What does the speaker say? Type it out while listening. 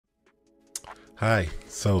Hi,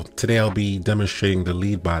 so today I'll be demonstrating the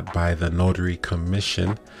lead bot by the Notary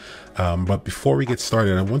Commission. But before we get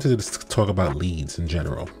started, I wanted to just talk about leads in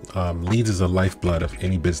general. Leads is the lifeblood of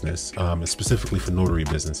any business, and specifically for notary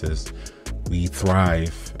businesses. We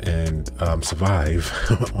thrive and survive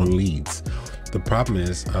on leads. The problem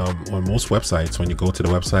is on most websites, when you go to the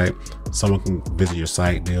website, someone can visit your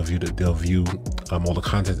site, they'll view all the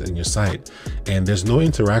content in your site, and there's no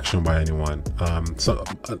interaction by anyone. So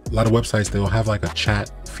a lot of websites, they'll have like a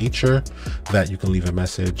chat feature that you can leave a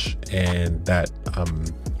message, and that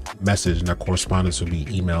message and that correspondence will be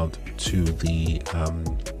emailed to the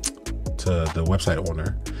website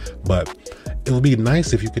owner. But it would be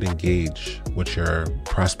nice if you could engage with your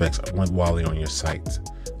prospects while they're on your site.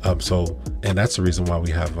 And that's the reason why we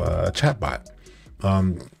have a chatbot.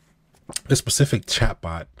 This specific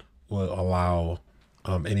chatbot will allow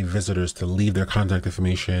any visitors to leave their contact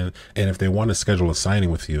information, and if they want to schedule a signing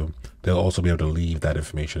with you, they'll also be able to leave that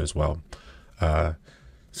information as well.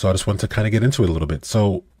 So I just want to kind of get into it a little bit.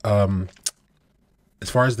 So as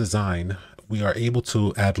far as design, we are able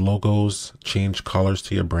to add logos, change colors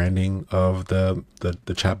to your branding of the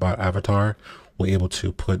chatbot avatar. We're able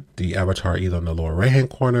to put the avatar either on the lower right hand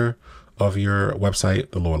corner of your website,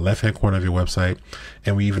 the lower left hand corner of your website,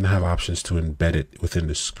 and we even have options to embed it within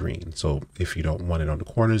the screen. So if you don't want it on the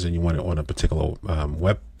corners and you want it on a particular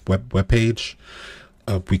web page,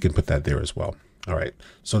 we can put that there as well. All right,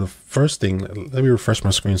 so the first thing, let me refresh my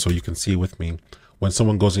screen so you can see with me. When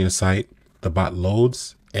someone goes on your site, the bot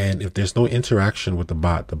loads, and if there's no interaction with the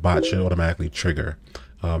bot should automatically trigger.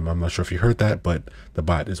 I'm not sure if you heard that, but the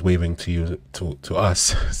bot is waving to you, to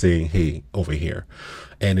us, saying, hey, over here.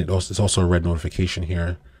 And it's also a red notification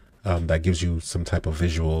here that gives you some type of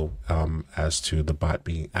visual as to the bot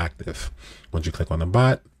being active. Once you click on the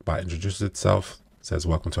bot introduces itself, says,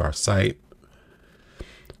 welcome to our site.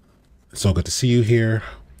 It's so good to see you here.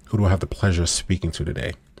 Who do I have the pleasure of speaking to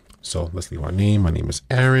today? So let's leave our name. My name is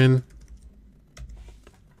Aaron.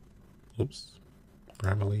 Oops,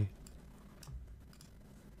 Grammarly.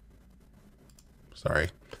 Sorry,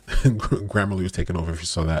 Grammarly was taking over if you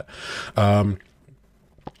saw that. I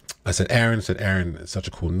said Aaron, it's such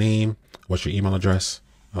a cool name. What's your email address?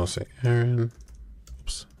 I'll say Aaron,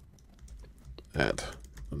 oops, at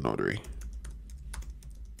Notary.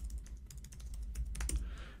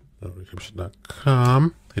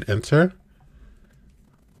 Notarization.com. Hit enter.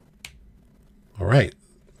 All right.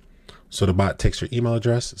 So the bot takes your email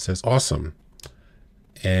address. It says awesome,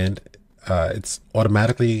 and it's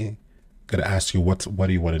automatically going to ask you what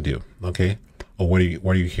do you want to do, okay, or what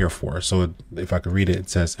are you here for? So if I could read it, it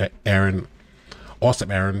says, Aaron,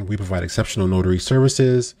 awesome, Aaron. We provide exceptional notary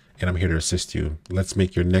services, and I'm here to assist you. Let's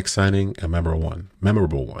make your next signing a memorable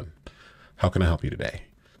one. How can I help you today?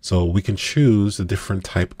 So we can choose a different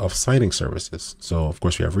type of signing services. So of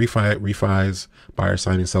course we have refis, buyer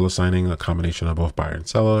signing, seller signing, a combination of both buyer and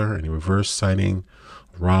seller, any reverse signing,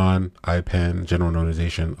 RON, IPEN, general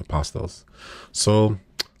notarization, apostilles. So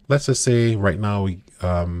let's just say right now we,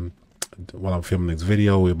 while I'm filming this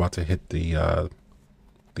video, we're about to hit the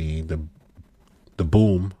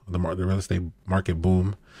boom, the real estate market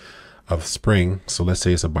boom of spring. So let's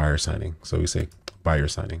say it's a buyer signing. So we say buyer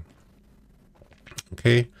signing.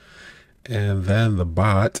 Okay, and then the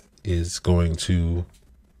bot is going to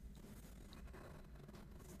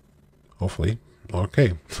hopefully,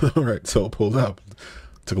 okay, all right, so it pulled up.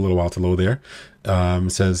 Took a little while to load there.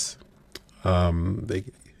 It says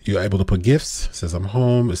you're able to put gifts. It says I'm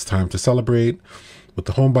home. It's time to celebrate with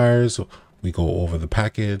the home buyers. We go over the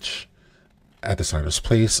package at the signer's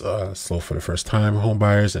place, slow for the first time home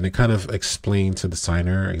buyers, and it kind of explained to the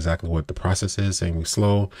signer exactly what the process is, saying we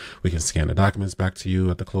slow. We can scan the documents back to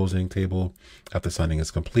you at the closing table after signing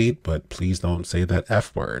is complete, but please don't say that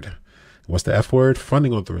F word. What's the F word?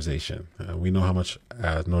 Funding authorization. We know how much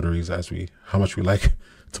as notaries, how much we like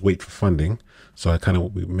to wait for funding. So I kind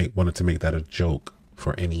of wanted to make that a joke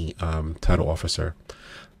for any title officer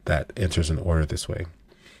that enters an order this way.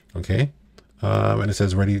 Okay. And it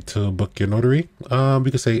says ready to book your notary.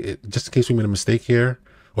 We could say just in case we made a mistake here,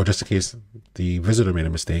 or just in case the visitor made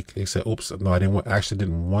a mistake. They said, oops, no, actually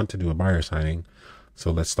didn't want to do a buyer signing.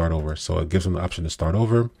 So let's start over. So it gives them the option to start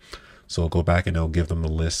over. So go back and it'll give them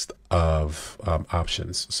the list of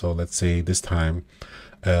options. So let's say this time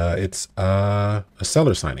it's a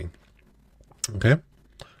seller signing. Okay.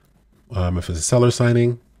 If it's a seller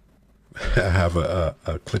signing, I have a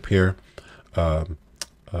clip here.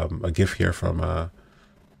 A GIF here from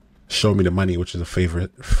Show Me the Money, which is a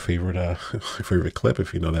favorite clip.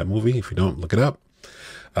 If you know that movie, if you don't, look it up.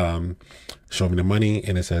 Show me the money,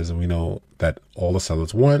 and it says we know that all the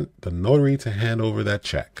sellers want the notary to hand over that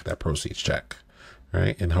check, that proceeds check,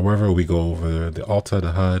 right? And however, we go over the ALTA,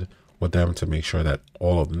 the HUD with them to make sure that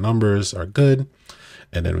all of the numbers are good,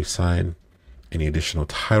 and then we sign any additional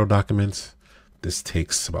title documents. This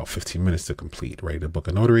takes about 15 minutes to complete, right? To book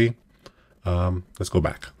a notary. Let's go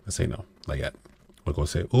back. Let's say no, not yet. We'll go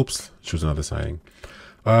say, oops, choose another signing.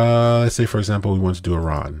 Let's say, for example, we want to do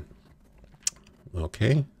Iran.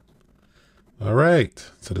 Okay. All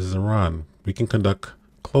right. So this is Iran. We can conduct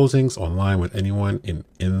closings online with anyone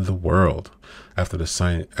in the world. After the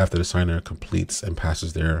signer completes and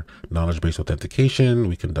passes their knowledge-based authentication,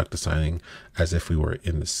 we conduct the signing as if we were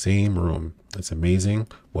in the same room. It's amazing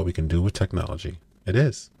what we can do with technology. It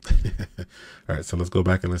is. All right. So let's go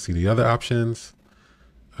back and let's see the other options.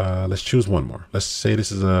 Let's choose one more. Let's say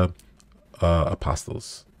this is apostille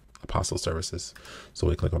services. So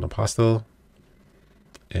we click on apostille,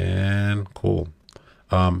 and cool.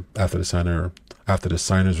 After the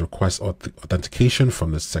signer's request authentication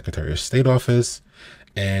from the Secretary of State office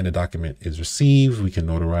and the document is received, we can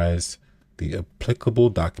notarize the applicable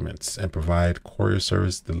documents and provide courier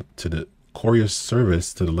service to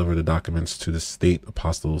deliver the documents to the state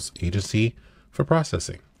apostille's agency for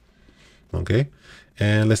processing. Okay.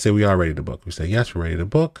 And let's say we are ready to book. We say, yes, we're ready to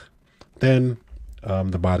book. Then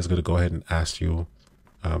the bot is going to go ahead and ask you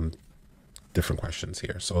different questions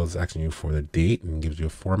here. So it's asking you for the date and gives you a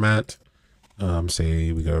format.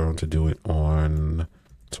 Say we go on to do it on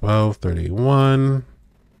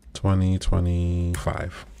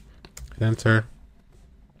 12/31/2025. Hit enter.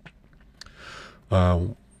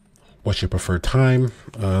 What's your preferred time?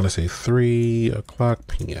 Let's say 3:00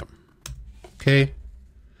 p.m. Okay.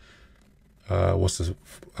 What's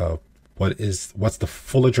the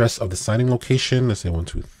full address of the signing location? Let's say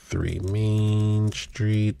 123 Main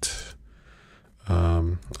Street.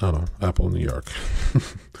 I don't know, Apple, New York.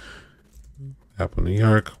 Apple, New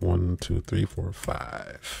York, 1, 2, 3, 4,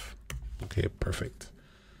 5. Okay, perfect.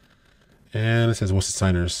 And it says, what's the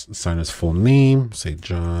signer's full name? Say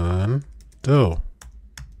John Doe.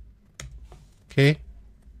 Okay.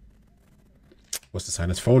 What's the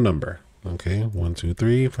signer's phone number? Okay,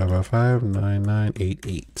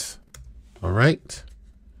 123-555-9988. All right.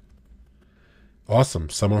 Awesome.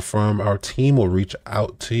 Someone from our team will reach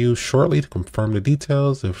out to you shortly to confirm the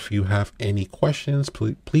details. If you have any questions,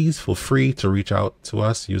 please feel free to reach out to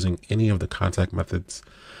us using any of the contact methods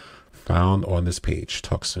found on this page.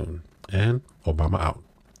 Talk soon. And Obama out.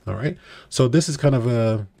 All right. So this is kind of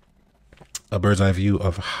a bird's eye view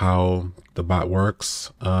of how the bot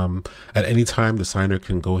works. At any time, the signer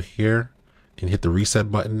can go here and hit the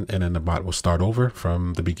reset button, and then the bot will start over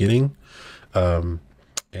from the beginning. And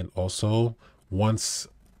also, once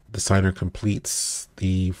the signer completes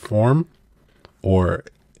the form, or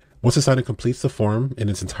once the signer completes the form in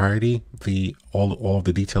its entirety, all of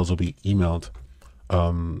the details will be emailed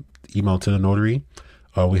to the notary.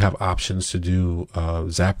 We have options to do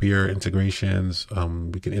Zapier integrations.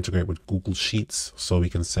 We can integrate with Google Sheets, so we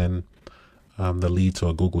can send the lead to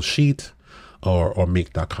a Google Sheet or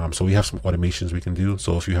make.com. So we have some automations we can do.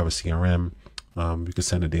 So if you have a CRM, you can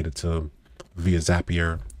send the data via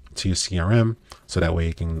Zapier to your CRM, so that way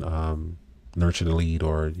you can nurture the lead,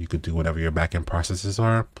 or you could do whatever your backend processes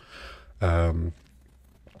are. And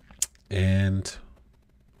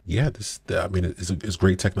yeah, it's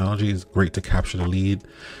great technology. It's great to capture the lead.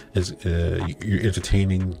 You're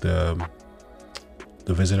entertaining the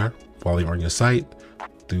visitor while you're on your site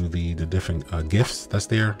through the different gifts that's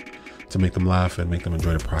there to make them laugh and make them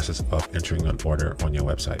enjoy the process of entering an order on your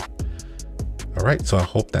website. All right, so I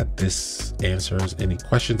hope that this answers any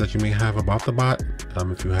questions that you may have about the bot.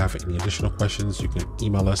 If you have any additional questions, you can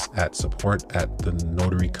email us at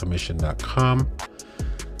support@thenotarycommission.com.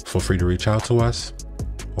 Feel free to reach out to us.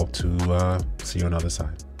 Hope to see you on the other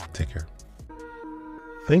side. Take care.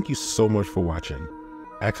 Thank you so much for watching.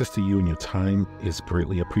 Access to you and your time is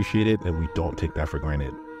greatly appreciated, and we don't take that for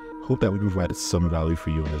granted. Hope that we provided some value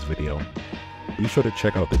for you in this video. Be sure to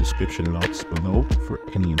check out the description notes below for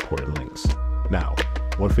any important links. Now,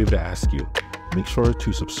 one favor to ask you, make sure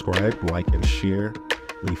to subscribe, like, and share,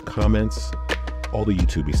 leave comments, all the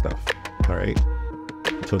YouTubey stuff. All right.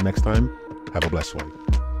 Until next time, have a blessed one.